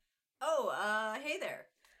Hey there.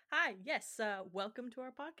 Hi, yes, welcome to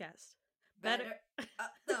our podcast.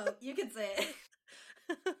 No, you can say it.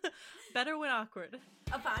 Better When Awkward.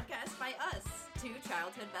 A podcast by us, two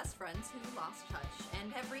childhood best friends who lost touch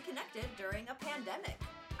and have reconnected during a pandemic.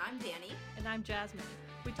 I'm Danny. And I'm Jasmine.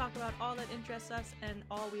 We talk about all that interests us and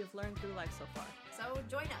all we have learned through life so far. So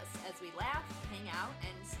join us as we laugh, hang out,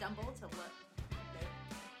 and stumble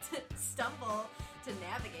to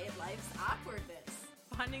navigate life's awkwardness.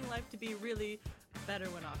 Finding life to be really better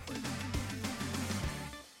when awkward.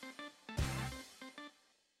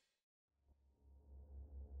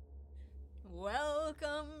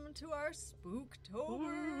 Welcome to our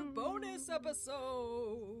Spooktober bonus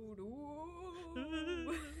episode.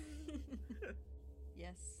 Ooh.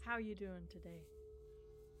 Yes. How are you doing today?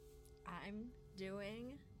 I'm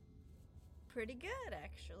doing pretty good,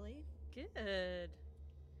 actually. Good.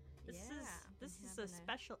 This Yeah, is a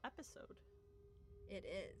special episode. It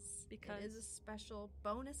is. Because it is a special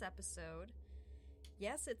bonus episode.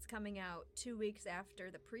 Yes, it's coming out 2 weeks after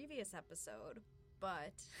the previous episode,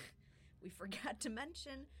 but we forgot to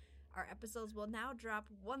mention our episodes will now drop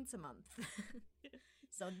once a month.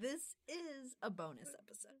 So this is a bonus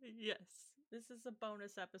episode. Yes, this is a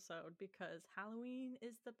bonus episode because Halloween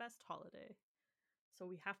is the best holiday. So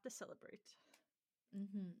we have to celebrate.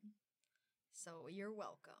 Mm-hmm. So you're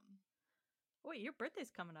welcome. Wait, your birthday's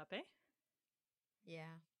coming up, eh?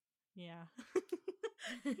 Yeah. Yeah.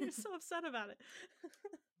 You're so upset about it.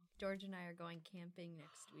 George and I are going camping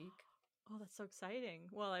next week. Oh, that's so exciting.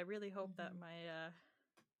 Well, I really hope that my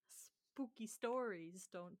spooky stories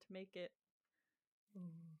don't make it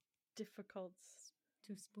difficult.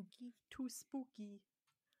 Too spooky? Too spooky.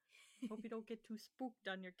 Hope you don't get too spooked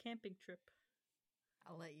on your camping trip.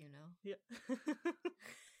 I'll let you know. Yeah.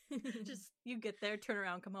 Just, you get there, turn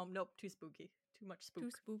around, come home. Nope, too spooky. Too much spook.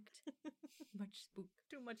 Too spooked. Much spook.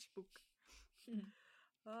 Too much spook.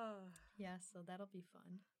 Yeah, so that'll be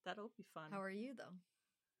fun. That'll be fun. How are you, though?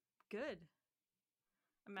 Good.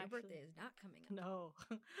 Your birthday is not coming up. No.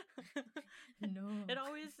 No. It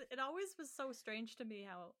always was so strange to me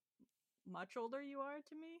how much older you are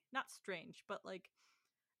to me. Not strange, but like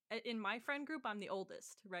in my friend group, I'm the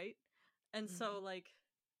oldest, right? And so like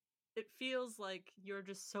it feels like you're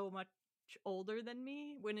just so much older than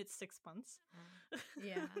me when it's 6 months.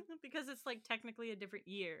 Yeah. Because it's like technically a different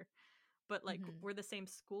year, but like we're the same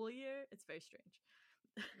school year. It's very strange.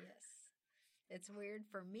 Yes. It's weird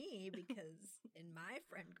for me because in my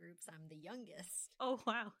friend groups, I'm the youngest. Oh,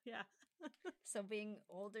 wow. Yeah. So being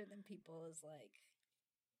older than people is like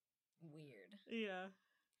weird. Yeah.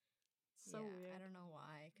 So weird. I don't know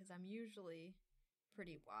why, because I'm usually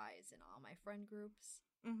pretty wise in all my friend groups.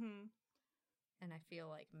 Mm-hmm. And I feel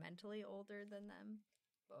like mentally older than them.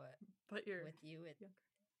 But you're with you,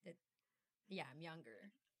 yeah, I'm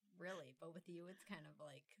younger, really. But with you, it's kind of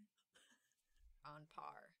like on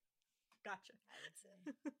par. Gotcha. I would say.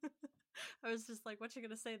 I was just like, what you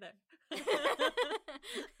gonna say there?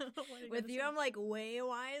 With you, I'm like way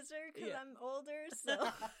wiser because I'm older.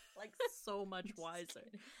 So like so much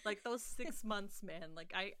wiser. Like those 6 months, man.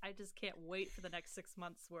 Like I just can't wait for the next 6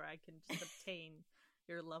 months where I can just obtain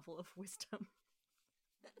your level of wisdom.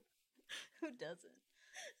 Who doesn't?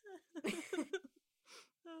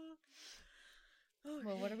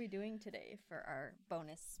 Well, what are we doing today for our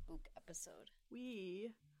bonus spook episode?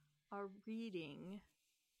 We are reading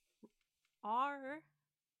our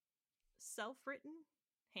self-written,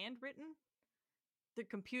 handwritten, the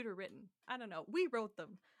computer written. I don't know. We wrote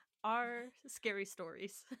them. Our scary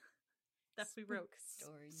stories that we wrote.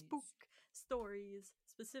 Spook stories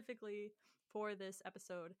specifically for this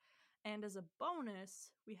episode. And as a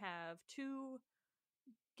bonus, we have 2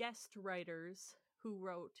 guest writers who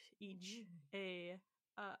wrote each a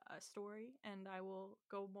story, and I will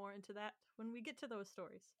go more into that when we get to those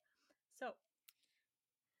stories.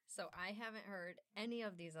 So I haven't heard any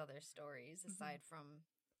of these other stories aside from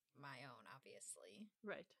my own, obviously.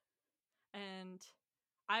 Right. And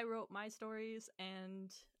I wrote my stories,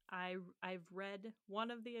 and I've read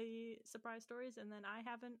one of the surprise stories, and then I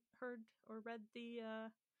haven't heard or read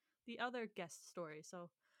the other guest story. So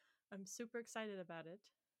I'm super excited about it.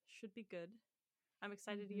 Should be good. I'm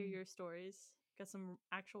excited to hear your stories. Got some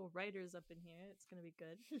actual writers up in here. It's gonna be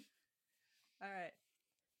good. All right.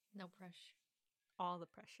 No pressure. All the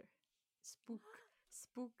pressure. Spook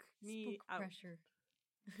me Spook out. Pressure.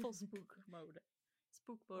 Full spook mode.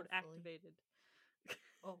 Spook mode activated.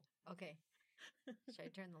 Oh, okay. Should I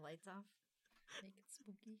turn the lights off? Make it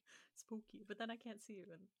spooky. Spooky, but then I can't see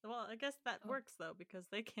you. And well, I guess that works though because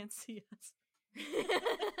they can't see us.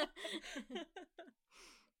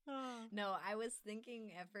 No, I was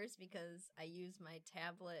thinking at first because I use my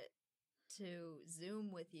tablet to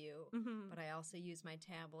Zoom with you, but I also use my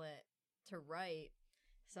tablet to write.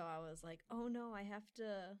 So I was like, oh no, I have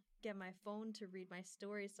to get my phone to read my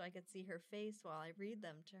stories so I could see her face while I read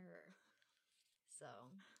them to her. So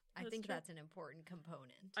I think that's an important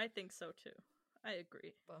component. I think so too. I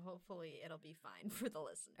agree. But hopefully it'll be fine for the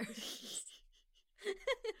listeners.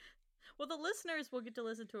 Well, the listeners will get to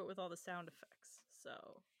listen to it with all the sound effects,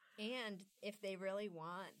 so. And if they really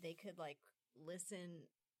want, they could, like, listen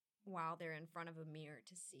while they're in front of a mirror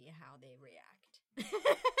to see how they react.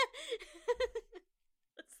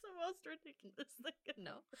 That's the most ridiculous thing.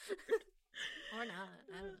 No. Or not.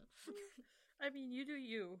 I don't know. I mean, you do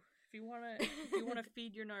you. If you wanna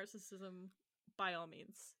feed your narcissism, by all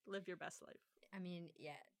means, live your best life. I mean,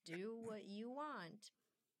 yeah, do what you want.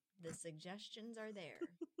 The suggestions are there.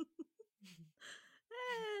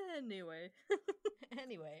 Anyway,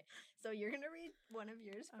 so you're going to read one of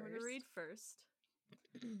yours first. I'm going to read first.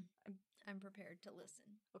 I'm prepared to listen.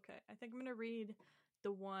 Okay, I think I'm going to read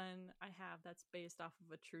the one I have that's based off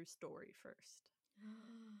of a true story first.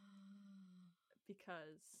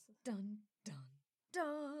 Because... Dun, dun,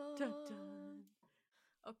 dun. Dun, dun.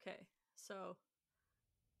 Okay, so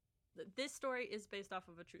this story is based off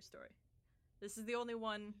of a true story. This is the only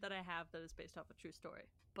one that I have that is based off a true story.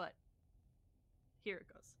 But here it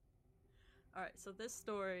goes. All right, so this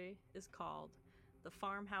story is called The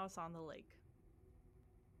Farmhouse on the Lake.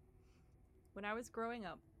 When I was growing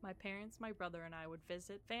up, my parents, my brother, and I would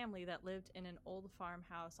visit family that lived in an old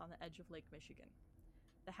farmhouse on the edge of Lake Michigan.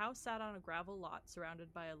 The house sat on a gravel lot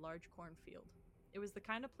surrounded by a large cornfield. It was the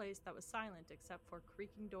kind of place that was silent except for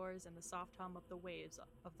creaking doors and the soft hum of the waves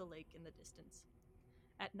of the lake in the distance.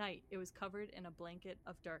 At night, it was covered in a blanket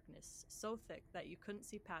of darkness, so thick that you couldn't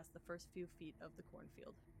see past the first few feet of the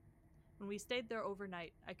cornfield. When we stayed there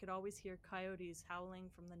overnight, I could always hear coyotes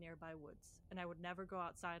howling from the nearby woods, and I would never go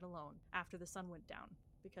outside alone after the sun went down,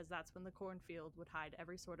 because that's when the cornfield would hide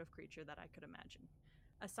every sort of creature that I could imagine.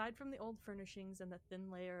 Aside from the old furnishings and the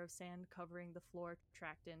thin layer of sand covering the floor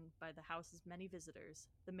tracked in by the house's many visitors,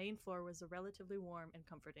 the main floor was a relatively warm and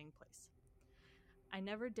comforting place. I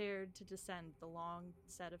never dared to descend the long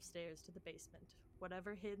set of stairs to the basement.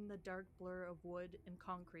 Whatever hid in the dark blur of wood and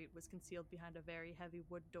concrete was concealed behind a very heavy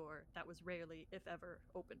wood door that was rarely, if ever,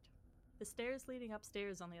 opened. The stairs leading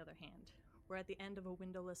upstairs, on the other hand, were at the end of a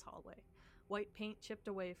windowless hallway. White paint chipped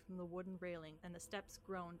away from the wooden railing, and the steps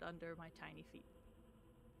groaned under my tiny feet.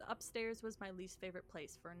 The upstairs was my least favorite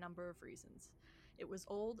place for a number of reasons. It was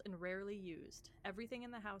old and rarely used. Everything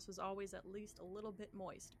in the house was always at least a little bit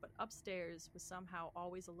moist, but upstairs was somehow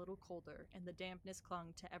always a little colder, and the dampness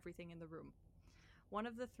clung to everything in the room. One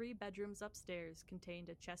of the 3 bedrooms upstairs contained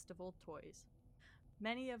a chest of old toys.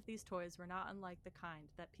 Many of these toys were not unlike the kind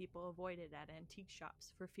that people avoided at antique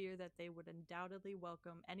shops for fear that they would undoubtedly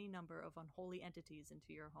welcome any number of unholy entities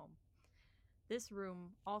into your home. This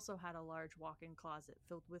room also had a large walk-in closet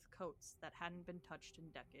filled with coats that hadn't been touched in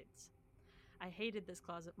decades. I hated this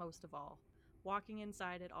closet most of all. Walking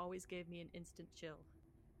inside it always gave me an instant chill.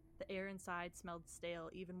 The air inside smelled stale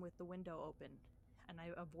even with the window open, and I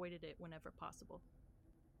avoided it whenever possible.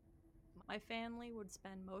 My family would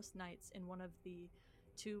spend most nights in one of the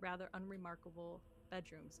 2 rather unremarkable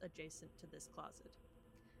bedrooms adjacent to this closet.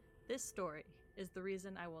 This story is the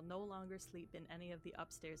reason I will no longer sleep in any of the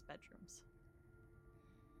upstairs bedrooms.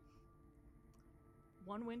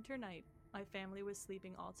 One winter night, my family was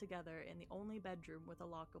sleeping all together in the only bedroom with a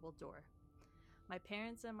lockable door. My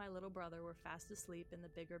parents and my little brother were fast asleep in the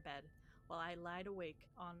bigger bed, while I lied awake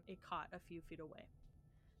on a cot a few feet away.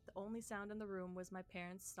 The only sound in the room was my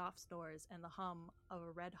parents' soft snores and the hum of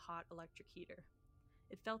a red-hot electric heater.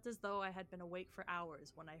 It felt as though I had been awake for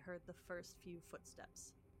hours when I heard the first few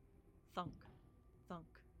footsteps. Thunk, thunk,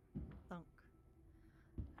 thunk.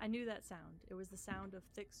 I knew that sound. It was the sound of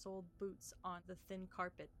thick-soled boots on the thin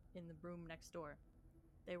carpet in the room next door.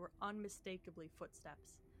 They were unmistakably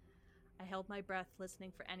footsteps. I held my breath,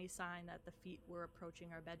 listening for any sign that the feet were approaching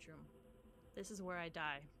our bedroom. This is where I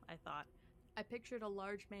die, I thought. I pictured a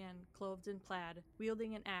large man, clothed in plaid,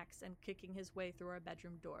 wielding an axe and kicking his way through our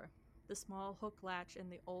bedroom door. The small hook latch in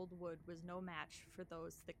the old wood was no match for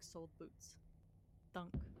those thick-soled boots.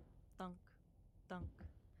 Thunk, thunk, thunk.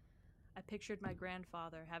 I pictured my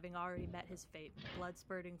grandfather, having already met his fate, blood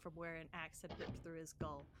spurting from where an axe had ripped through his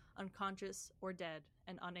skull, unconscious or dead,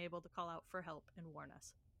 and unable to call out for help and warn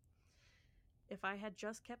us. If I had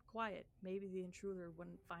just kept quiet, maybe the intruder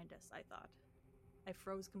wouldn't find us, I thought. I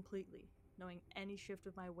froze completely, knowing any shift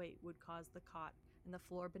of my weight would cause the cot and the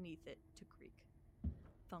floor beneath it to creak.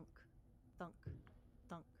 Thunk, thunk,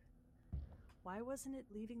 thunk. Why wasn't it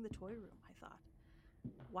leaving the toy room, I thought.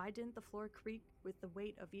 Why didn't the floor creak with the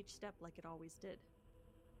weight of each step like it always did?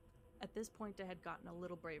 At this point, I had gotten a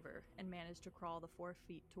little braver and managed to crawl the 4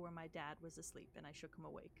 feet to where my dad was asleep, and I shook him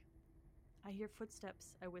awake. "I hear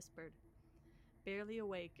footsteps," I whispered. Barely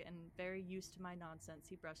awake and very used to my nonsense,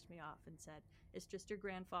 he brushed me off and said, "It's just your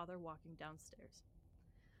grandfather walking downstairs."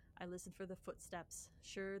 I listened for the footsteps,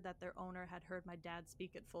 sure that their owner had heard my dad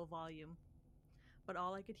speak at full volume. But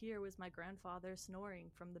all I could hear was my grandfather snoring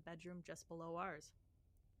from the bedroom just below ours.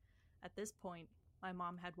 At this point, my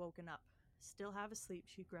mom had woken up. "Still half asleep,"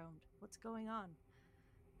 she groaned. "What's going on?"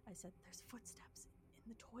 I said, "There's footsteps in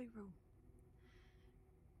the toy room."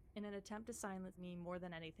 In an attempt to silence me more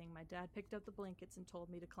than anything, my dad picked up the blankets and told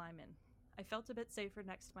me to climb in. I felt a bit safer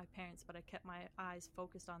next to my parents, but I kept my eyes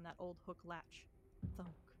focused on that old hook latch.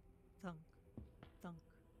 Thunk, thunk, thunk,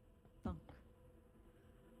 thunk.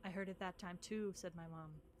 "I heard it that time too," said my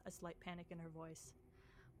mom, a slight panic in her voice.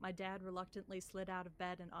 My dad reluctantly slid out of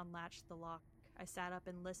bed and unlatched the lock. I sat up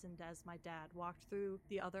and listened as my dad walked through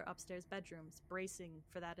the other upstairs bedrooms, bracing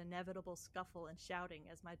for that inevitable scuffle and shouting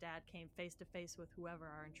as my dad came face to face with whoever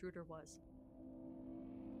our intruder was.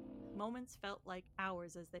 Moments felt like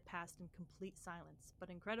hours as they passed in complete silence, but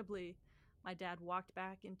incredibly, my dad walked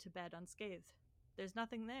back into bed unscathed. "There's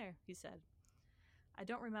nothing there," he said. I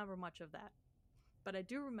don't remember much of that, but I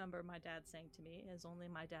do remember my dad saying to me, as only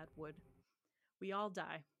my dad would, "We all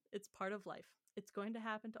die. It's part of life. It's going to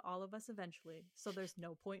happen to all of us eventually, so there's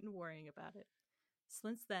no point in worrying about it."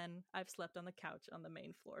 Since then, I've slept on the couch on the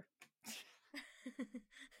main floor.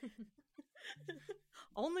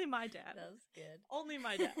 Only my dad. That was good. Only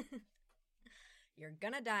my dad. You're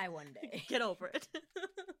gonna die one day. Get over it.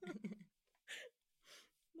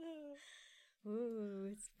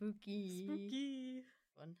 Ooh, spooky. Spooky.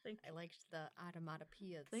 One. Thank I liked the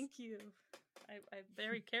automatopoeias. Thank you. I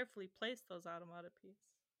very carefully placed those automatopoeias.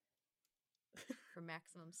 For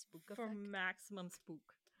maximum spook effect. For maximum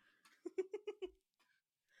spook.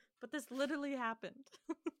 But this literally happened.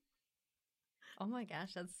 Oh my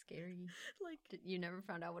gosh, that's scary. Like, You never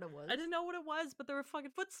found out what it was? I didn't know what it was, but there were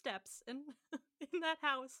fucking footsteps in that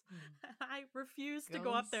house. I refused to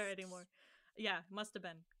go up there anymore. Yeah, must have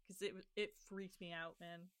been, because it freaked me out,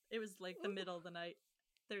 man. It was like the middle of the night.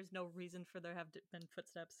 There's no reason for there have been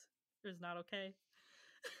footsteps. It was not okay.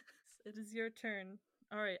 It is your turn.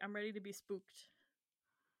 All right, I'm ready to be spooked.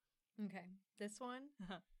 Okay, this one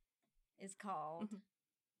is called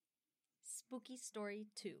Spooky Story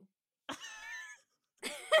 2.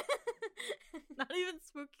 Not even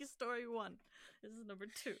Spooky Story 1. This is number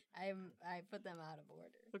 2. I put them out of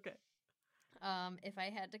order. Okay. If I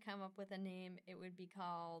had to come up with a name, it would be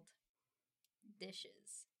called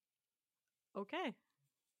Dishes. Okay.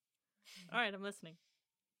 All right, I'm listening.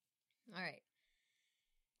 All right.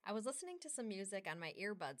 I was listening to some music on my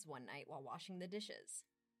earbuds one night while washing the dishes.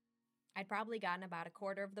 I'd probably gotten about a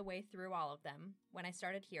quarter of the way through all of them when I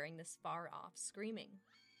started hearing this far-off screaming.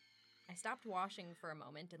 I stopped washing for a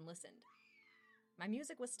moment and listened. My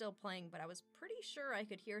music was still playing, but I was pretty sure I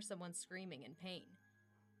could hear someone screaming in pain.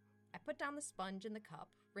 I put down the sponge in the cup,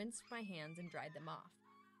 rinsed my hands, and dried them off.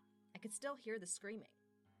 I could still hear the screaming.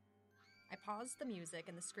 I paused the music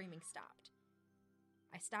and the screaming stopped.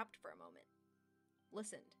 I stopped for a moment.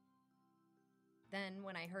 Listened. Then,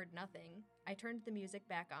 when I heard nothing, I turned the music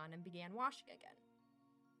back on and began washing again.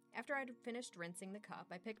 After I'd finished rinsing the cup,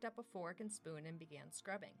 I picked up a fork and spoon and began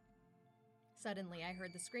scrubbing. Suddenly, I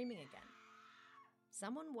heard the screaming again.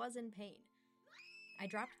 Someone was in pain. I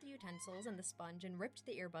dropped the utensils and the sponge and ripped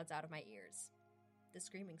the earbuds out of my ears. The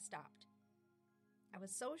screaming stopped. I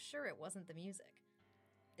was so sure it wasn't the music.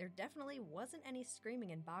 There definitely wasn't any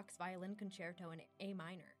screaming in Bach's Violin Concerto in A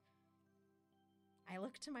minor. I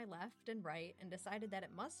looked to my left and right and decided that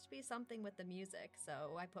it must be something with the music,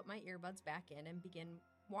 so I put my earbuds back in and began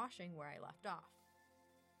washing where I left off.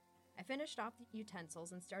 I finished off the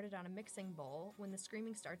utensils and started on a mixing bowl when the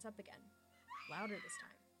screaming starts up again. Louder this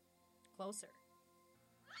time. Closer.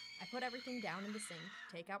 I put everything down in the sink,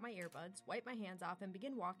 take out my earbuds, wipe my hands off, and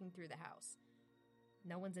begin walking through the house.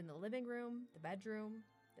 No one's in the living room, the bedroom,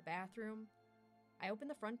 the bathroom. I open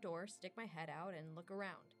the front door, stick my head out, and look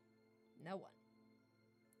around. No one.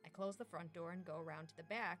 I close the front door and go around to the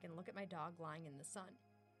back and look at my dog lying in the sun.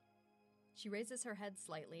 She raises her head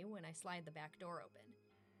slightly when I slide the back door open.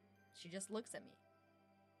 She just looks at me.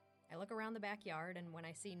 I look around the backyard, and when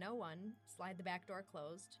I see no one, slide the back door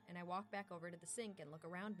closed, and I walk back over to the sink and look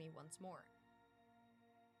around me once more.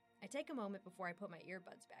 I take a moment before I put my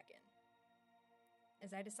earbuds back in.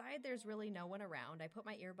 As I decide there's really no one around, I put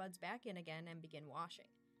my earbuds back in again and begin washing.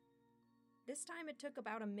 This time it took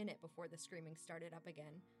about a minute before the screaming started up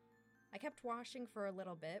again. I kept washing for a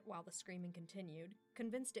little bit while the screaming continued,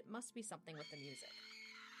 convinced it must be something with the music.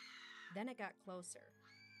 Then it got closer.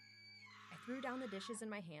 I threw down the dishes in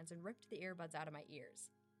my hands and ripped the earbuds out of my ears.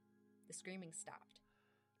 The screaming stopped.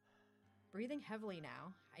 Breathing heavily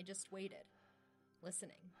now, I just waited,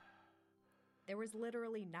 listening. There was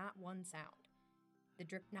literally not one sound.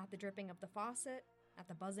 Not the dripping of the faucet, not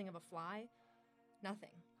the buzzing of a fly,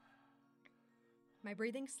 nothing. My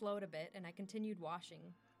breathing slowed a bit and I continued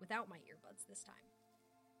washing without my earbuds this time.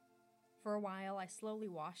 For a while, I slowly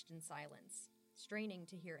washed in silence, straining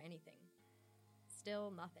to hear anything.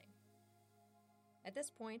 Still nothing. At this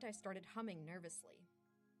point, I started humming nervously.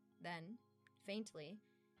 Then, faintly,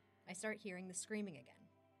 I start hearing the screaming again.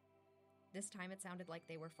 This time it sounded like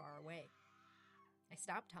they were far away. I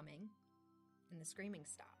stopped humming, and the screaming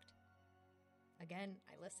stopped. Again,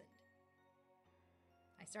 I listened.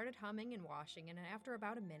 I started humming and washing, and after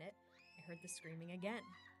about a minute, I heard the screaming again.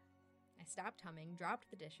 I stopped humming,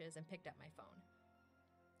 dropped the dishes, and picked up my phone.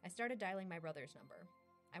 I started dialing my brother's number.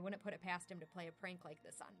 I wouldn't put it past him to play a prank like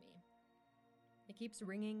this on me. It keeps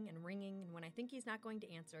ringing, and when I think he's not going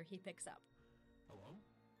to answer, he picks up. Hello?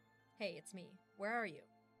 Hey, it's me. Where are you?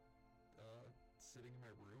 Sitting in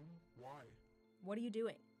my room? Why? What are you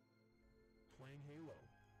doing? Playing Halo.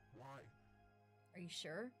 Why? Are you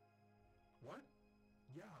sure? What?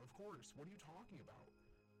 Yeah, of course. What are you talking about?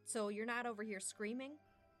 So you're not over here screaming?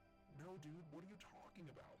 No, dude, what are you talking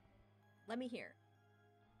about? Let me hear.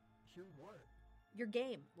 Hear what? Your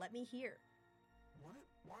game. Let me hear. What?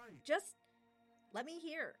 Why? Just let me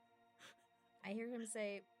hear. I hear him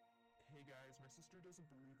say, Hey guys, my sister doesn't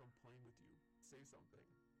believe I'm playing with you. Say something.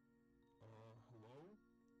 Hello?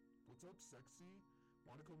 What's up, sexy?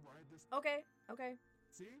 Wanna come ride this? Okay.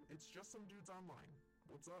 See? It's just some dudes online.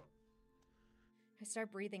 What's up? I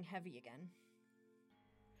start breathing heavy again.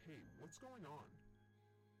 Hey, what's going on?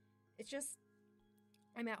 It's just,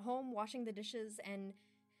 I'm at home washing the dishes and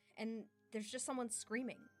there's just someone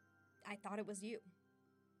screaming. I thought it was you.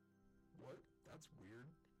 What? That's weird.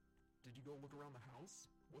 Did you go look around the house?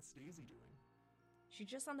 What's Daisy doing? She's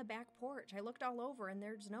just on the back porch. I looked all over and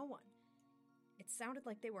there's no one. It sounded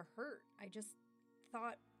like they were hurt. I just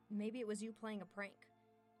thought maybe it was you playing a prank.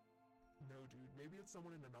 No, dude, maybe it's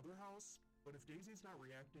someone in another house, but if Daisy's not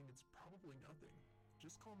reacting, it's probably nothing.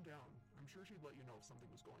 Just calm down. I'm sure she'd let you know if something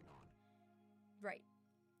was going on. Right.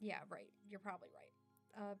 Yeah, right. You're probably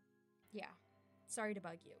right. Yeah. Sorry to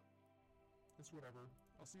bug you. It's whatever.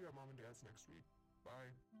 I'll see you at Mom and Dad's next week.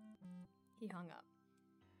 Bye. He hung up.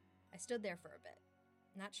 I stood there for a bit,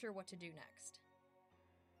 not sure what to do next.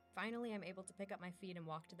 Finally, I'm able to pick up my feet and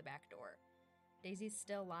walk to the back door. Daisy's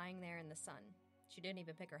still lying there in the sun. She didn't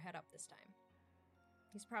even pick her head up this time.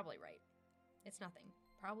 He's probably right. It's nothing.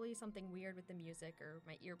 Probably something weird with the music or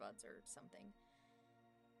my earbuds or something.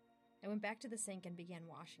 I went back to the sink and began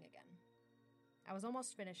washing again. I was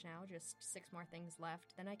almost finished now, just 6 more things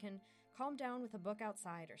left, then I can calm down with a book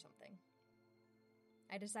outside or something.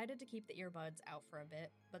 I decided to keep the earbuds out for a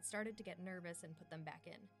bit, but started to get nervous and put them back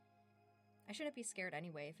in. I shouldn't be scared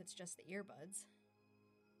anyway if it's just the earbuds.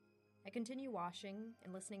 I continue washing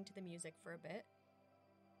and listening to the music for a bit.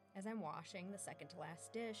 As I'm washing the second to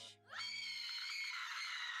last dish,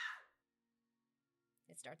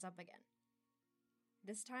 it starts up again.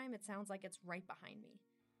 This time it sounds like it's right behind me.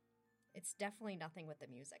 It's definitely nothing with the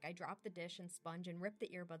music. I drop the dish and sponge and rip the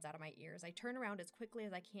earbuds out of my ears. I turn around as quickly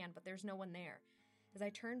as I can, but there's no one there. As I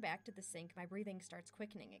turn back to the sink, my breathing starts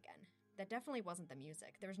quickening again. That definitely wasn't the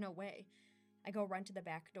music. There's no way. I go run to the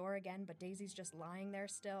back door again, but Daisy's just lying there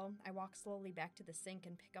still. I walk slowly back to the sink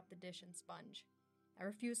and pick up the dish and sponge. I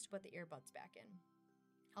refuse to put the earbuds back in.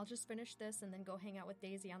 I'll just finish this and then go hang out with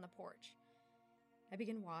Daisy on the porch. I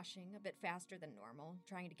begin washing, a bit faster than normal,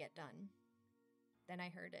 trying to get done. Then I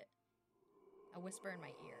heard it. A whisper in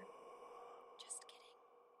my ear. Just kidding.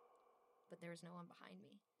 But there was no one behind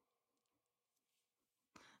me.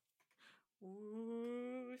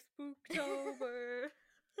 Ooh, Spooktober.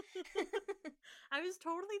 I was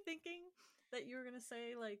totally thinking that you were gonna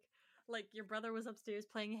say like your brother was upstairs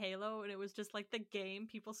playing Halo and it was just like the game,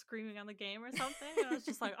 people screaming on the game or something. And I was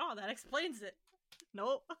just like, oh, that explains it.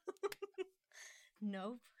 Nope.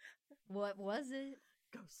 Nope. What was it?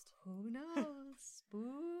 Ghost. Who knows?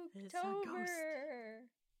 Spooktober. It's a ghost.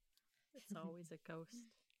 It's always a ghost.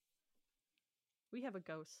 We have a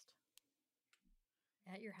ghost.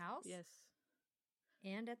 At your house? Yes.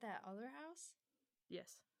 And at that other house?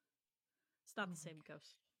 Yes. It's not the same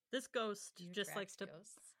ghost. This ghost Do you just attract likes to...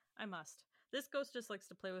 ghosts? I must. This ghost just likes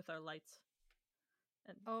to play with our lights.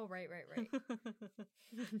 And Oh, right.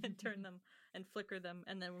 and turn them and flicker them,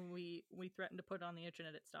 and then when we threaten to put it on the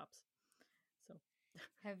internet, it stops. So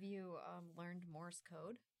Have you learned Morse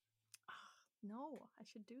code? No, I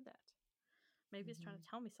should do that. Maybe it's trying to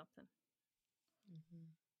tell me something.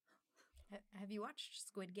 Have you watched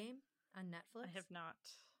Squid Game on Netflix? I have not.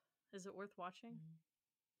 Is it worth watching?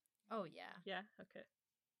 Oh, yeah. Yeah? Okay.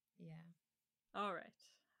 Yeah. All right.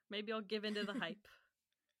 Maybe I'll give into the hype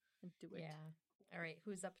and do it. Yeah. All right,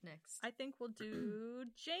 who's up next? I think we'll do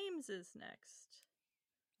James's next.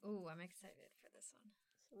 Ooh, I'm excited for this one.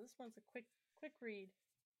 So this one's a quick read.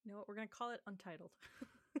 You know what? We're going to call it Untitled.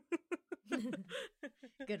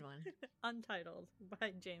 Good one. Untitled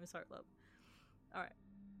by James Hartlove. All right.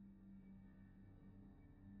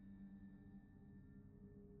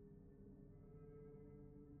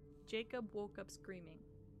 Jacob woke up screaming.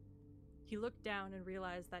 He looked down and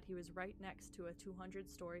realized that he was right next to a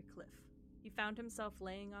 200-story cliff. He found himself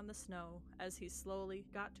laying on the snow as he slowly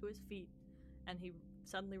got to his feet, and he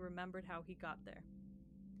suddenly remembered how he got there.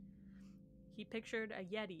 He pictured a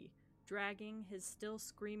Yeti dragging his still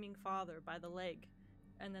screaming father by the leg,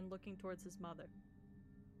 and then looking towards his mother.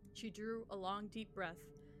 She drew a long, deep breath,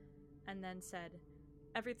 and then said,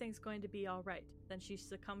 "Everything's going to be all right." Then she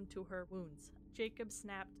succumbed to her wounds. Jacob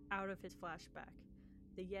snapped out of his flashback.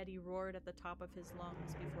 The Yeti roared at the top of his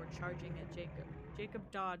lungs before charging at Jacob.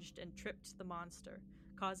 Jacob dodged and tripped the monster,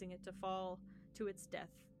 causing it to fall to its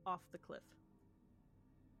death off the cliff.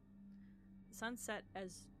 The sun set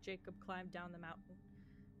as Jacob climbed down the mountain.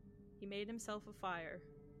 He made himself a fire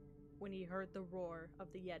when he heard the roar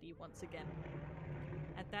of the Yeti once again.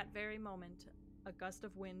 At that very moment, a gust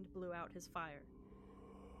of wind blew out his fire.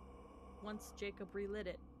 Once Jacob relit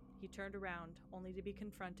it, he turned around, only to be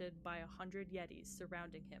confronted by 100 Yetis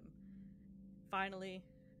surrounding him, finally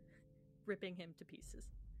ripping him to pieces.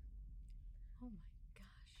 Oh my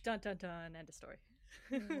gosh. Dun dun dun, end of story.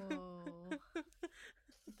 Whoa.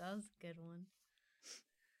 That was a good one.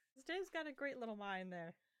 Dave's got a great little mind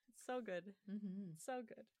there. It's so good. So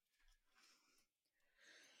good.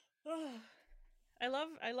 I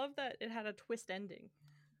love that it had a twist ending.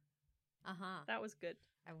 That was good.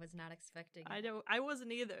 I was not expecting I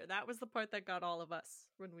wasn't either. That was the part that got all of us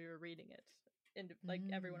when we were reading it. And like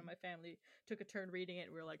everyone in my family took a turn reading it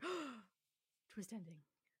and we were like, oh, twist ending.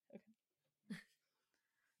 Okay.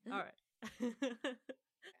 All right.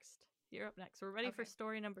 Next. You're up next. We're ready for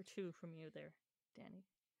story number 2 from you there, Danny.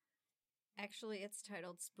 Actually, it's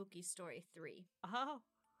titled Spooky Story 3. Oh.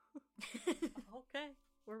 Okay.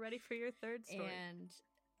 We're ready for your third story. And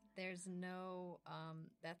there's no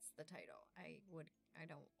that's the title. I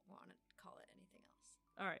don't want to call it anything else.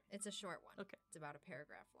 All right. It's a short one. Okay. It's about a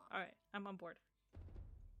paragraph long. All right. I'm on board.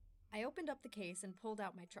 I opened up the case and pulled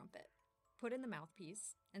out my trumpet, put in the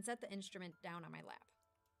mouthpiece, and set the instrument down on my lap.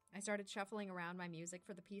 I started shuffling around my music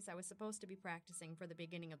for the piece I was supposed to be practicing for the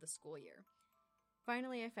beginning of the school year.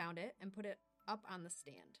 Finally, I found it and put it up on the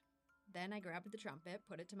stand. Then I grabbed the trumpet,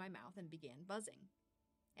 put it to my mouth, and began buzzing.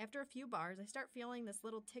 After a few bars, I start feeling this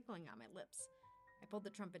little tickling on my lips. I pulled the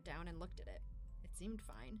trumpet down and looked at it. It seemed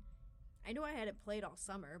fine. I knew I had it played all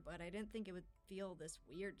summer, but I didn't think it would feel this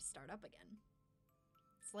weird to start up again.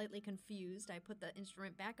 Slightly confused, I put the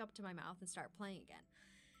instrument back up to my mouth and start playing again.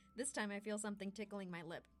 This time I feel something tickling my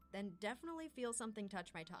lip, then definitely feel something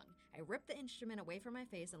touch my tongue. I rip the instrument away from my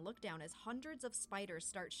face and look down as hundreds of spiders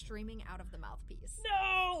start streaming out of the mouthpiece.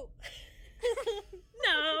 No!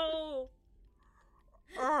 No!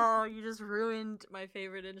 Oh, you just ruined my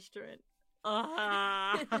favorite instrument.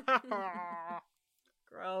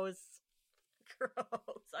 Gross.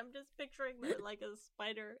 I'm just picturing like a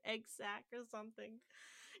spider egg sac or something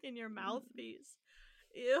in your mouthpiece.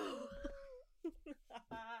 Ew.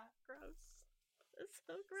 Gross. That's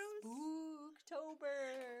so gross. Spooktober.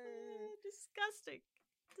 Disgusting.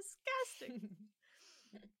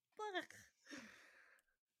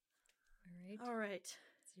 All right.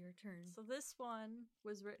 It's your turn. So this one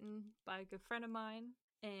was written by a good friend of mine,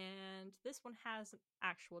 and this one has an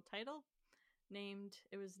actual title.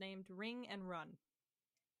 It was named Ring and Run.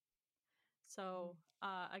 So,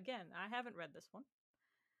 again, I haven't read this one,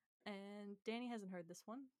 and Danny hasn't heard this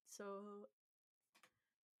one, so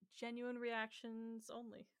genuine reactions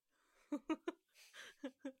only.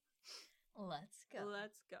 Let's go.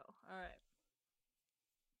 Let's go. All right.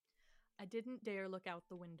 I didn't dare look out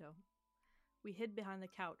the window. We hid behind the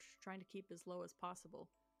couch, trying to keep as low as possible.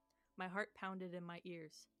 My heart pounded in my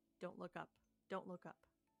ears. Don't look up. Don't look up.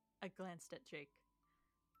 I glanced at Jake.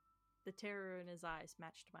 The terror in his eyes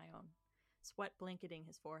matched my own, sweat blanketing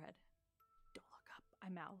his forehead. Don't look up, I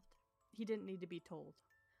mouthed. He didn't need to be told.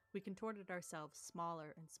 We contorted ourselves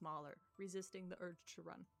smaller and smaller, resisting the urge to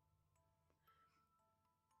run.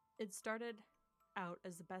 It started out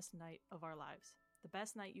as the best night of our lives. The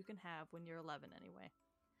best night you can have when you're 11, anyway.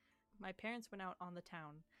 My parents went out on the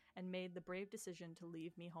town and made the brave decision to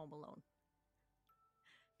leave me home alone.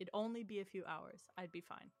 It'd only be a few hours. I'd be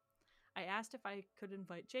fine. I asked if I could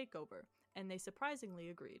invite Jake over, and they surprisingly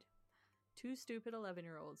agreed. 2 stupid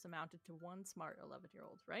 11-year-olds amounted to 1 smart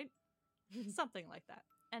 11-year-old, right? Something like that.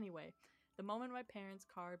 Anyway, the moment my parents'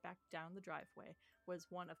 car backed down the driveway was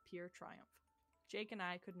one of pure triumph. Jake and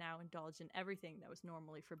I could now indulge in everything that was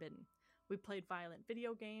normally forbidden. We played violent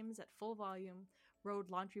video games at full volume, rode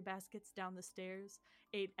laundry baskets down the stairs,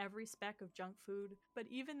 ate every speck of junk food, but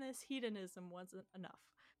even this hedonism wasn't enough,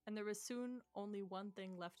 and there was soon only one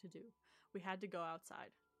thing left to do. We had to go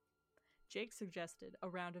outside. Jake suggested a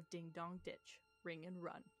round of ding-dong ditch, ring and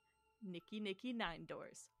run, nicky 9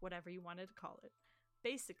 doors, whatever you wanted to call it.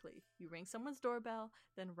 Basically, you ring someone's doorbell,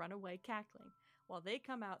 then run away cackling, while they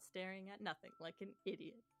come out staring at nothing like an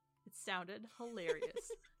idiot. It sounded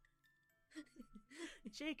hilarious.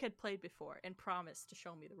 Jake had played before and promised to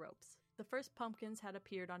show me the ropes. The first pumpkins had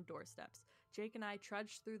appeared on doorsteps. Jake and I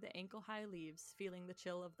trudged through the ankle-high leaves, feeling the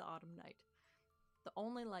chill of the autumn night. The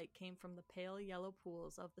only light came from the pale yellow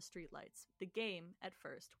pools of the streetlights. The game, at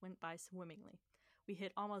first, went by swimmingly. We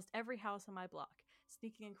hit almost every house on my block,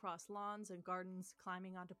 sneaking across lawns and gardens,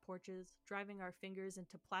 climbing onto porches, driving our fingers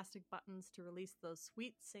into plastic buttons to release those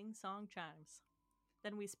sweet sing-song chimes.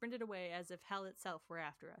 Then we sprinted away as if hell itself were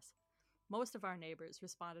after us. Most of our neighbors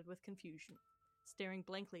responded with confusion, staring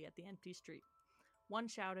blankly at the empty street. One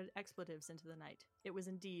shouted expletives into the night. It was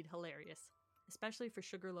indeed hilarious, especially for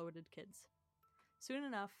sugar-loaded kids. Soon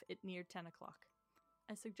enough, it neared 10 o'clock.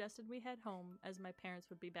 I suggested we head home, as my parents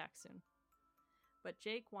would be back soon. But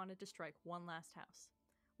Jake wanted to strike one last house.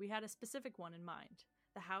 We had a specific one in mind,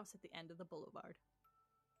 the house at the end of the boulevard.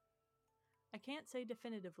 I can't say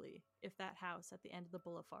definitively if that house at the end of the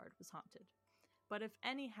boulevard was haunted, but if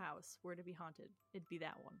any house were to be haunted, it'd be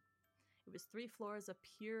that one. It was 3 floors of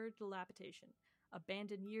pure dilapidation,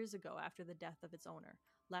 abandoned years ago after the death of its owner,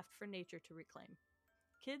 left for nature to reclaim.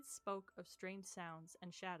 Kids spoke of strange sounds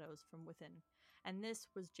and shadows from within, and this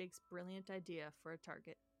was Jake's brilliant idea for a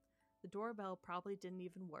target. The doorbell probably didn't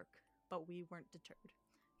even work, but we weren't deterred.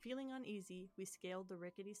 Feeling uneasy, we scaled the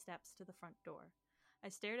rickety steps to the front door. I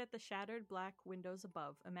stared at the shattered black windows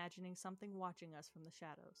above, imagining something watching us from the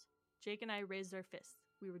shadows. Jake and I raised our fists.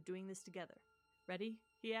 We were doing this together. "Ready?"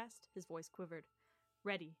 he asked. His voice quivered.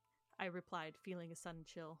 "Ready," I replied, feeling a sudden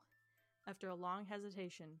chill. After a long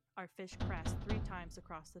hesitation, our fist crashed 3 times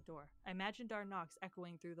across the door. I imagined our knocks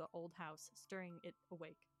echoing through the old house, stirring it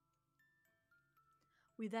awake.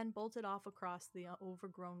 We then bolted off across the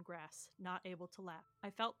overgrown grass, not able to laugh.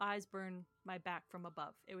 I felt eyes burn my back from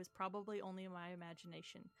above. It was probably only my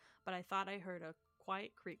imagination, but I thought I heard a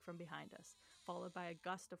quiet creak from behind us, followed by a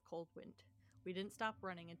gust of cold wind. We didn't stop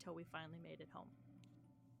running until we finally made it home.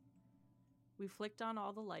 We flicked on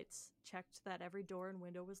all the lights, checked that every door and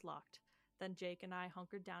window was locked. Then Jake and I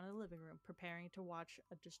hunkered down in the living room, preparing to watch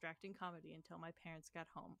a distracting comedy until my parents got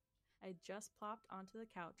home. I had just plopped onto the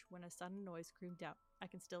couch when a sudden noise screamed out. I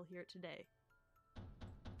can still hear it today.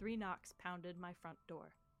 3 knocks pounded my front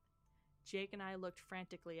door. Jake and I looked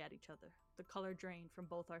frantically at each other, the color drained from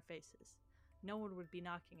both our faces. No one would be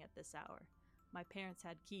knocking at this hour. My parents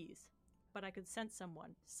had keys, but I could sense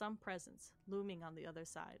someone, some presence, looming on the other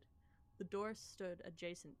side. The door stood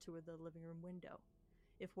adjacent to the living room window.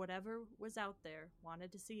 If whatever was out there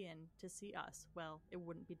wanted to see us, well, it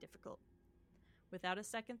wouldn't be difficult. Without a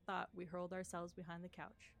second thought, we hurled ourselves behind the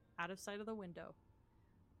couch, out of sight of the window.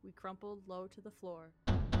 We crumpled low to the floor.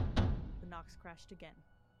 The knocks crashed again.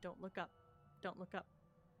 Don't look up. Don't look up.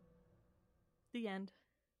 The end.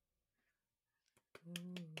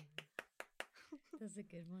 Ooh. That's a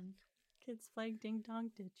good one. Kids playing Ding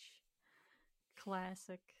Dong Ditch.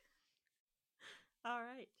 Classic. All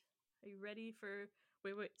right. Are you ready for...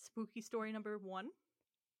 Wait. Spooky story number 1?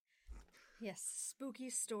 Yes, spooky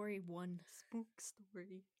story 1. Spook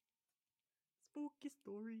story. Spooky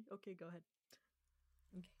story. Okay, go ahead.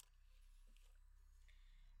 Okay.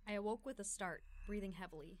 I awoke with a start, breathing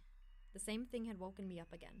heavily. The same thing had woken me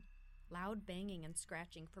up again. Loud banging and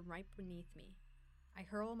scratching from right beneath me. I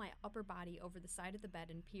hurl my upper body over the side of the bed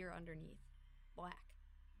and peer underneath. Black.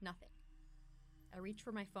 Nothing. I reach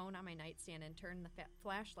for my phone on my nightstand and turn the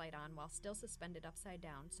flashlight on while still suspended upside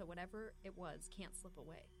down so whatever it was can't slip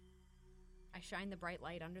away. I shine the bright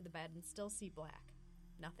light under the bed and still see black.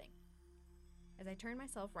 Nothing. As I turn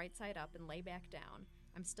myself right side up and lay back down,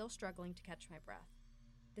 I'm still struggling to catch my breath.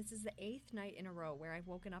 This is the 8th night in a row where I've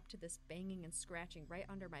woken up to this banging and scratching right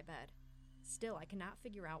under my bed. Still, I cannot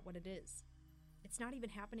figure out what it is. It's not even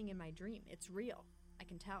happening in my dream. It's real. I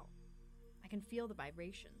can tell. I can feel the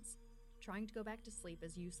vibrations. Trying to go back to sleep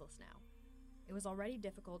is useless now. It was already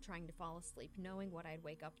difficult trying to fall asleep, knowing what I'd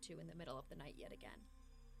wake up to in the middle of the night yet again.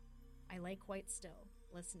 I lay quite still,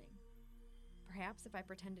 listening. Perhaps if I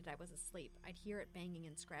pretended I was asleep, I'd hear it banging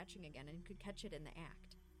and scratching again and could catch it in the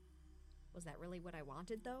act. Was that really what I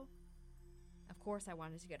wanted, though? Of course I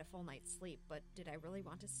wanted to get a full night's sleep, but did I really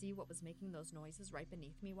want to see what was making those noises right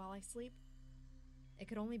beneath me while I sleep? It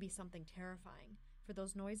could only be something terrifying, for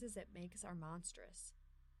those noises it makes are monstrous.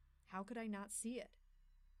 How could I not see it?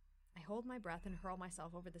 I hold my breath and hurl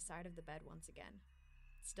myself over the side of the bed once again.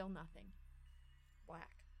 Still nothing.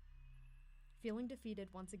 Black. Feeling defeated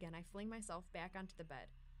once again, I fling myself back onto the bed.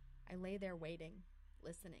 I lay there waiting,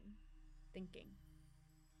 listening, thinking.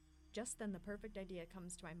 Just then the perfect idea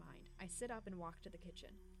comes to my mind. I sit up and walk to the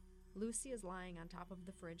kitchen. Lucy is lying on top of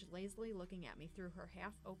the fridge, lazily looking at me through her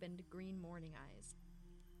half-opened green morning eyes.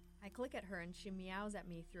 I click at her and she meows at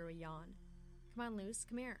me through a yawn. Come on, Luce,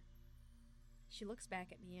 come here. She looks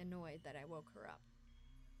back at me, annoyed that I woke her up.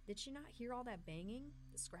 Did she not hear all that banging?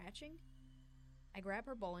 The scratching? I grab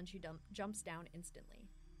her bowl and she jumps down instantly.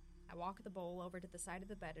 I walk the bowl over to the side of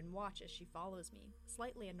the bed and watch as she follows me,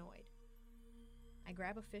 slightly annoyed. I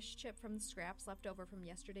grab a fish chip from the scraps left over from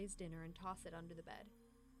yesterday's dinner and toss it under the bed.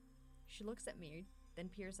 She looks at me, then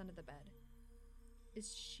peers under the bed.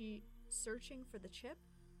 Is she searching for the chip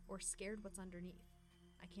or scared what's underneath?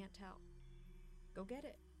 I can't tell. Go get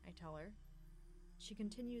it, I tell her. She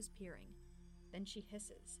continues peering. Then she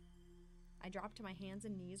hisses. I drop to my hands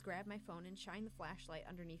and knees, grab my phone, and shine the flashlight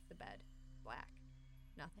underneath the bed. Black.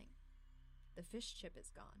 Nothing. The fish chip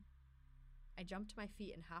is gone. I jump to my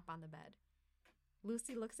feet and hop on the bed.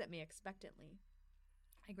 Lucy looks at me expectantly.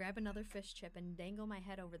 I grab another fish chip and dangle my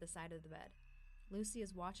head over the side of the bed. Lucy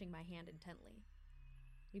is watching my hand intently.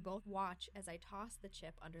 We both watch as I toss the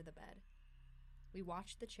chip under the bed. We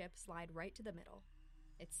watch the chip slide right to the middle.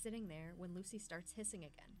 It's sitting there when Lucy starts hissing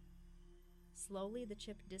again. Slowly, the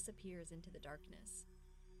chip disappears into the darkness.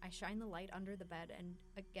 I shine the light under the bed and,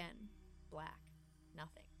 again, black.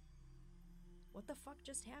 Nothing. What the fuck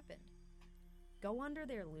just happened? Go under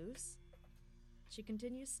there, Luce. She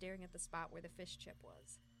continues staring at the spot where the fish chip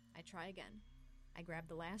was. I try again. I grab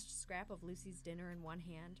the last scrap of Lucy's dinner in one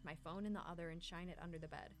hand, my phone in the other, and shine it under the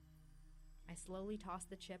bed. I slowly toss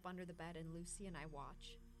the chip under the bed and Lucy and I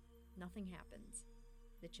watch. Nothing happens.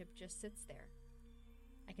 The chip just sits there.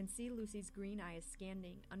 I can see Lucy's green eyes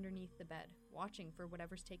scanning underneath the bed, watching for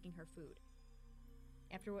whatever's taking her food.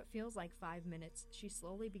 After what feels like 5 minutes, she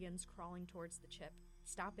slowly begins crawling towards the chip,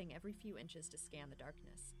 stopping every few inches to scan the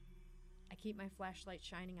darkness. I keep my flashlight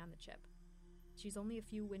shining on the chip. She's only a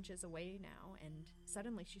few inches away now, and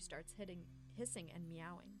suddenly she starts hissing and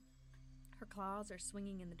meowing. Her claws are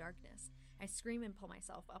swinging in the darkness. I scream and pull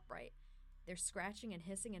myself upright. There's scratching and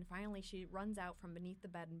hissing, and finally she runs out from beneath the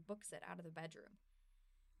bed and books it out of the bedroom.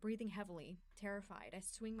 Breathing heavily, terrified, I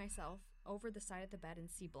swing myself over the side of the bed and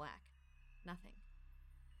see black. Nothing.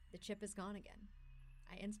 The chip is gone again.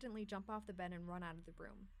 I instantly jump off the bed and run out of the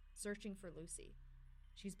room, searching for Lucy.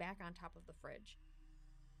 She's back on top of the fridge.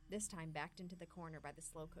 This time backed into the corner by the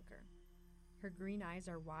slow cooker. Her green eyes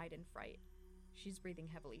are wide in fright. She's breathing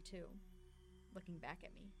heavily too, looking back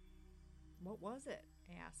at me. What was it?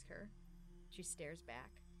 I ask her. She stares back.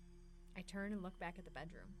 I turn and look back at the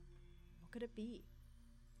bedroom. What could it be?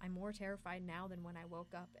 I'm more terrified now than when I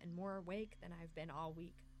woke up, and more awake than I've been all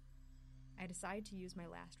week. I decide to use my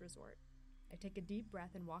last resort. I take a deep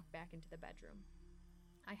breath and walk back into the bedroom.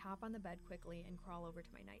 I hop on the bed quickly and crawl over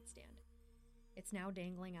to my nightstand. It's now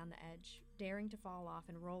dangling on the edge, daring to fall off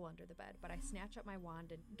and roll under the bed, but I snatch up my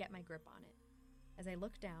wand and get my grip on it. As I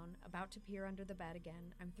look down, about to peer under the bed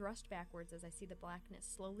again, I'm thrust backwards as I see the blackness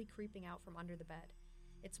slowly creeping out from under the bed.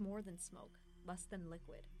 It's more than smoke, less than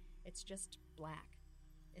liquid. It's just black.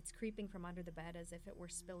 It's creeping from under the bed as if it were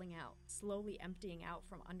spilling out, slowly emptying out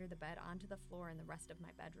from under the bed onto the floor and the rest of my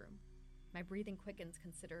bedroom. My breathing quickens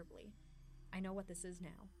considerably. I know what this is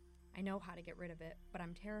now. I know how to get rid of it, but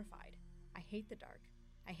I'm terrified. I hate the dark.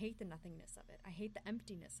 I hate the nothingness of it. I hate the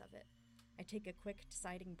emptiness of it. I take a quick,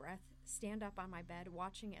 deciding breath, stand up on my bed,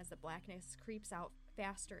 watching as the blackness creeps out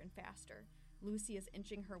faster and faster. Lucy is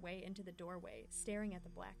inching her way into the doorway, staring at the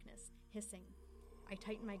blackness, hissing. I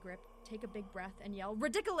tighten my grip, take a big breath, and yell,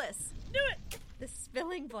 "Ridiculous! Do it!" The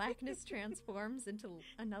spilling blackness transforms into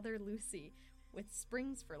another Lucy with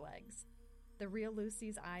springs for legs. The real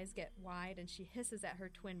Lucy's eyes get wide and she hisses at her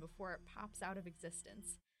twin before it pops out of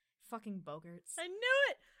existence. Fucking bogarts. I knew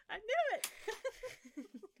it! I knew it!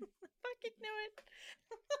 Fucking knew it!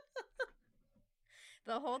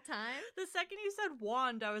 The whole time? The second you said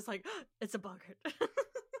wand, I was like, it's a boggart.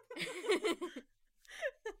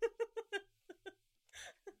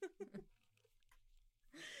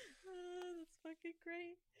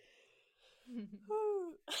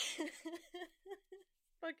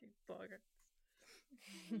 Fucking boggarts.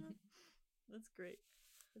 That's great.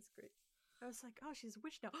 That's great. I was like, oh, she's a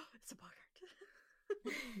witch now. It's a boggart.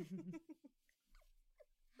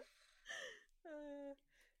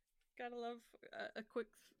 Gotta love a quick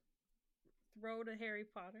throw to Harry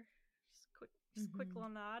Potter. Just quick little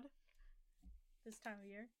nod. This time of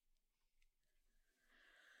year.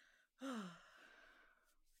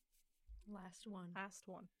 Last one. Last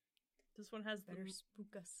one. This one has Better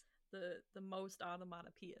spook us. the most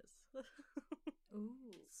onomatopoeias. Ooh.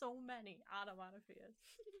 So many onomatopoeias.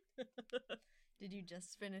 Did you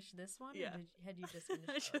just finish this one? Yeah. Or had you just finished?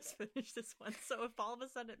 I just finished this one. So if all of a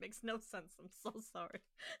sudden it makes no sense, I'm so sorry.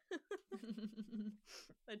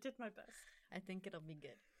 I did my best. I think it'll be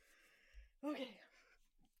good. Okay.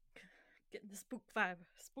 Getting the spook vibe.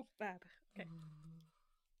 Spook vibe. Okay.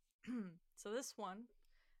 So this one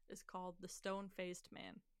is called The Stone-Faced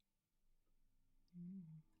Man.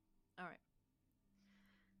 All right.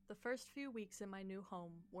 The first few weeks in my new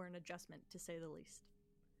home were an adjustment, to say the least.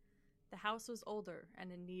 The house was older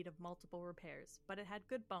and in need of multiple repairs, but it had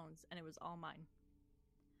good bones and it was all mine.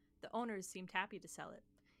 The owners seemed happy to sell it,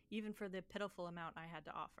 even for the pitiful amount I had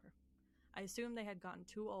to offer. I assumed they had gotten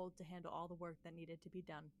too old to handle all the work that needed to be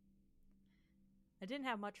done. I didn't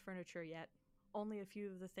have much furniture yet, only a few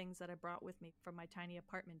of the things that I brought with me from my tiny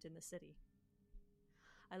apartment in the city.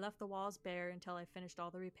 I left the walls bare until I finished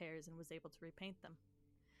all the repairs and was able to repaint them.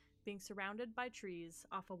 Being surrounded by trees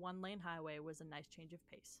off a one-lane highway was a nice change of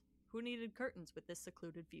pace. Who needed curtains with this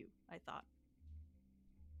secluded view, I thought.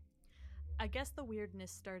 I guess the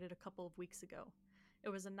weirdness started a couple of weeks ago. It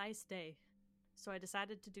was a nice day, so I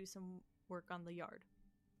decided to do some work on the yard.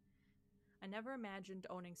 I never imagined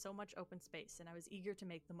owning so much open space, and I was eager to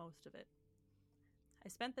make the most of it. I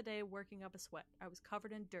spent the day working up a sweat. I was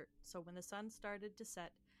covered in dirt, so when the sun started to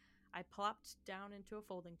set, I plopped down into a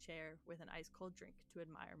folding chair with an ice-cold drink to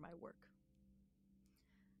admire my work.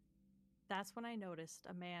 That's when I noticed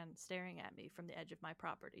a man staring at me from the edge of my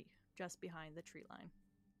property, just behind the tree line.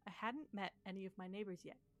 I hadn't met any of my neighbors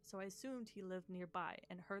yet, so I assumed he lived nearby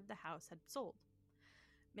and heard the house had sold.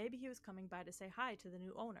 Maybe he was coming by to say hi to the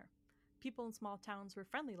new owner. People in small towns were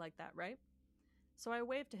friendly like that, right? So I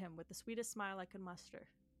waved to him with the sweetest smile I could muster.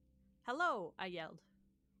 "Hello," I yelled.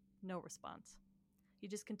 No response. He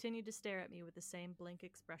just continued to stare at me with the same blank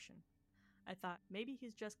expression. I thought, maybe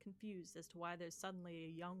he's just confused as to why there's suddenly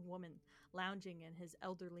a young woman lounging in his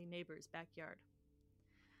elderly neighbor's backyard.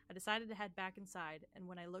 I decided to head back inside, and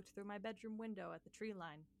when I looked through my bedroom window at the tree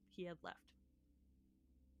line, he had left.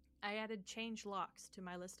 I added change locks to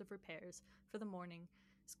my list of repairs for the morning,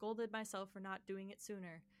 scolded myself for not doing it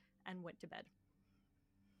sooner, and went to bed.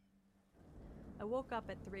 I woke up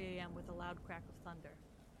at 3 a.m. with a loud crack of thunder.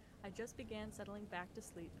 I just began settling back to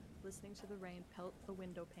sleep, listening to the rain pelt the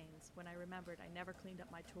window panes when I remembered I never cleaned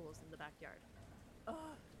up my tools in the backyard.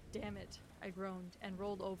 "Ugh, damn it," I groaned and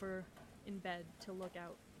rolled over in bed to look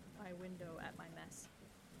out my window at my mess.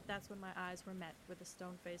 That's when my eyes were met with a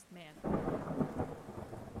stone-faced man,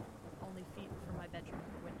 only feet from my bedroom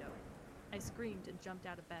window. I screamed and jumped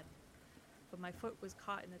out of bed, but my foot was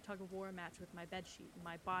caught in a tug-of-war match with my bedsheet and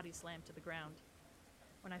my body slammed to the ground.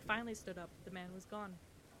 When I finally stood up, the man was gone.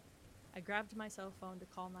 I grabbed my cell phone to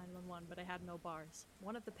call 911, but I had no bars.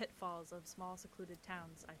 One of the pitfalls of small secluded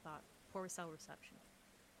towns, I thought. Poor cell reception.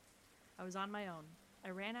 I was on my own. I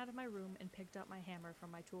ran out of my room and picked up my hammer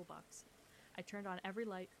from my toolbox. I turned on every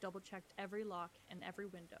light, double-checked every lock and every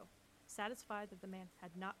window. Satisfied that the man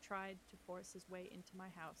had not tried to force his way into my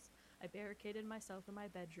house, I barricaded myself in my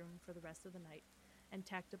bedroom for the rest of the night and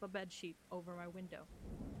tacked up a bedsheet over my window.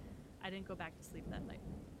 I didn't go back to sleep that night.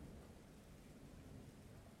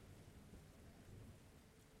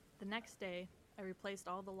 The next day, I replaced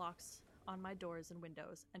all the locks on my doors and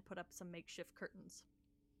windows and put up some makeshift curtains.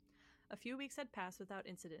 A few weeks had passed without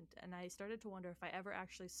incident, and I started to wonder if I ever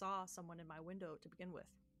actually saw someone in my window to begin with.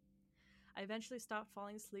 I eventually stopped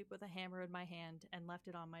falling asleep with a hammer in my hand and left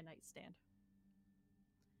it on my nightstand.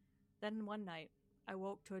 Then one night, I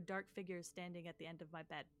woke to a dark figure standing at the end of my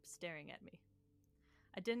bed, staring at me.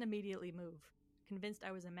 I didn't immediately move, convinced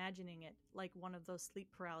I was imagining it like one of those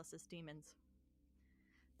sleep paralysis demons.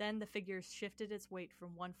 Then the figure shifted its weight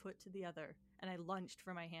from one foot to the other, and I lunged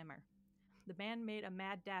for my hammer. The man made a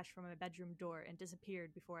mad dash from my bedroom door and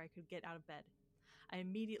disappeared before I could get out of bed. I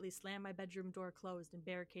immediately slammed my bedroom door closed and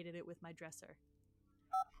barricaded it with my dresser.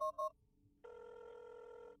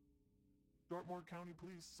 Dartmoor County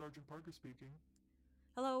Police, Sergeant Parker speaking.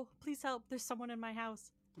 "Hello, please help, there's someone in my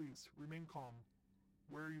house." Please, remain calm.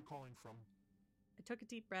 Where are you calling from? I took a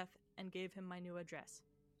deep breath and gave him my new address.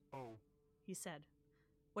 Oh, He said,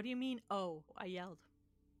 What do you mean, oh? I yelled.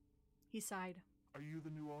 He sighed. Are you the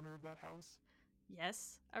new owner of that house?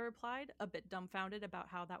 Yes, I replied, a bit dumbfounded about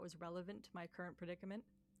how that was relevant to my current predicament.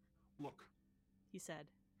 Look, He said.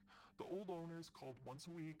 the old owners called once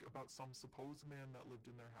a week about some supposed man that lived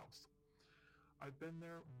in their house. I've been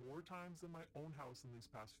there more times than my own house in these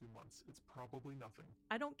past few months. It's probably nothing.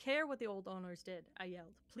 I don't care what the old owners did, I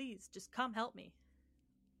yelled. Please, just come help me.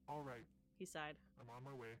 All right, He sighed. I'm on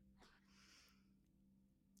my way.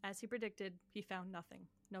 As he predicted, he found nothing.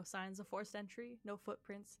 No signs of forced entry, no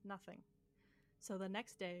footprints, nothing. So the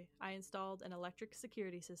next day, I installed an electric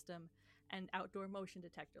security system and outdoor motion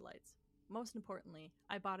detector lights. Most importantly,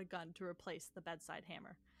 I bought a gun to replace the bedside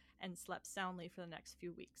hammer and slept soundly for the next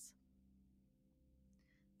few weeks.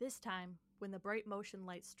 This time, when the bright motion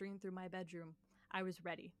light streamed through my bedroom, I was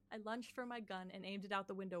ready. I lunged for my gun and aimed it out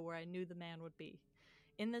the window where I knew the man would be.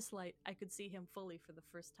 In this light, I could see him fully for the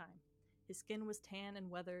first time. His skin was tan and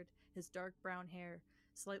weathered, his dark brown hair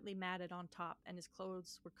slightly matted on top, and his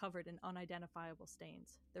clothes were covered in unidentifiable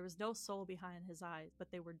stains. There was no soul behind his eyes,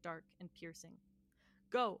 but they were dark and piercing.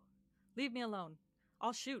 Go! Leave me alone.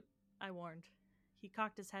 I'll shoot, I warned. He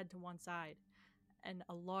cocked his head to one side, and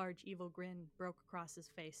a large evil grin broke across his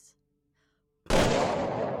face.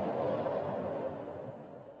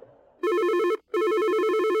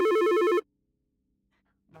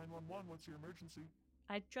 911, what's your emergency?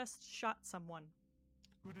 I just shot someone.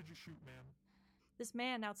 Who did you shoot, ma'am? This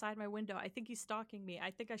man outside my window, I think he's stalking me.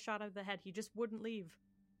 I think I shot him in the head. He just wouldn't leave.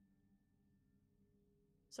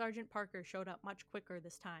 Sergeant Parker showed up much quicker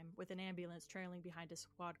this time, with an ambulance trailing behind his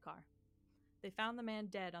squad car. They found the man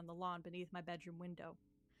dead on the lawn beneath my bedroom window.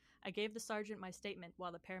 I gave the sergeant my statement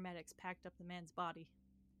while the paramedics packed up the man's body.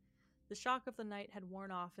 The shock of the night had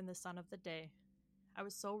worn off in the sun of the day. I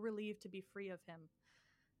was so relieved to be free of him.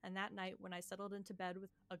 And that night, when I settled into bed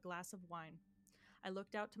with a glass of wine, I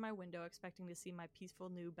looked out to my window expecting to see my peaceful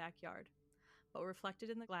new backyard. But reflected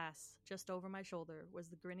in the glass, just over my shoulder, was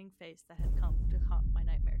the grinning face that had come to haunt my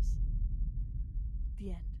nightmares.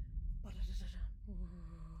 The end.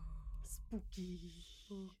 Spooky.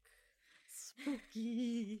 Spook.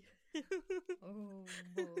 Spooky. Oh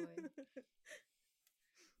boy.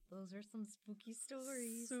 Those are some spooky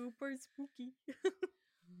stories. Super spooky.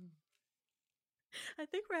 I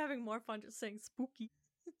think we're having more fun just saying spooky.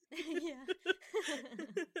 Yeah.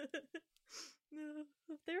 No,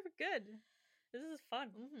 they're good. This is fun.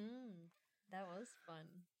 Mm-hmm. That was fun.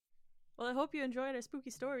 Well, I hope you enjoyed our spooky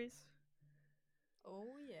stories.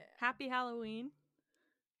 Oh yeah. Happy Halloween.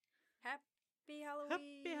 Happy Halloween.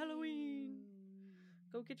 Happy Halloween.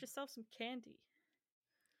 Go get yourself some candy.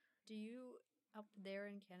 Do you up there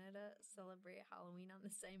in Canada celebrate Halloween on the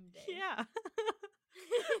same day? Yeah.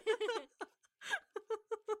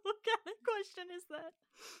 What kind of question is that?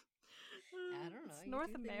 I don't know. It's You North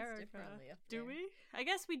do things America. differently up Do there. we? I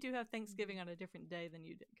guess we do have Thanksgiving on a different day than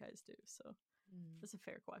you guys do, so Mm. that's a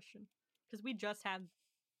fair question. Because we just had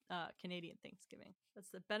Canadian Thanksgiving. That's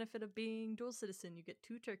the benefit of being dual citizen. You get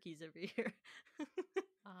 2 turkeys every year.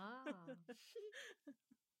 Ah.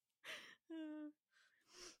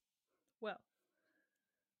 Well,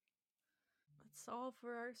 that's all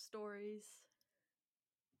for our stories.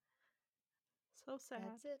 So sad.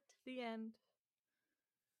 That's it. The end.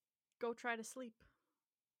 Go try to sleep.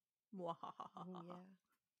 Oh yeah.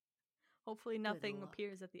 Hopefully nothing luck.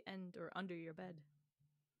 appears at the end or under your bed.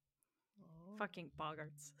 Oh. Fucking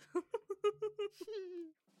boggarts.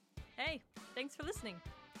 Hey, thanks for listening.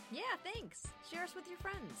 Yeah, thanks. Share us with your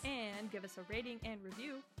friends. And give us a rating and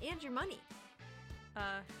review. And your money.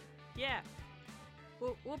 Yeah.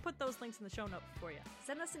 We'll put those links in the show notes for you.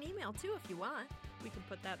 Send us an email too if you want. We can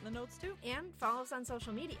put that in the notes too. And follow us on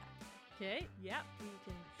social media. Okay, yeah, we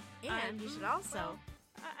can. And you should also... Well,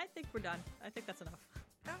 I think we're done. I think that's enough.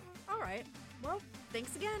 All right. Well,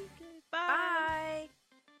 thanks again. Bye. Bye.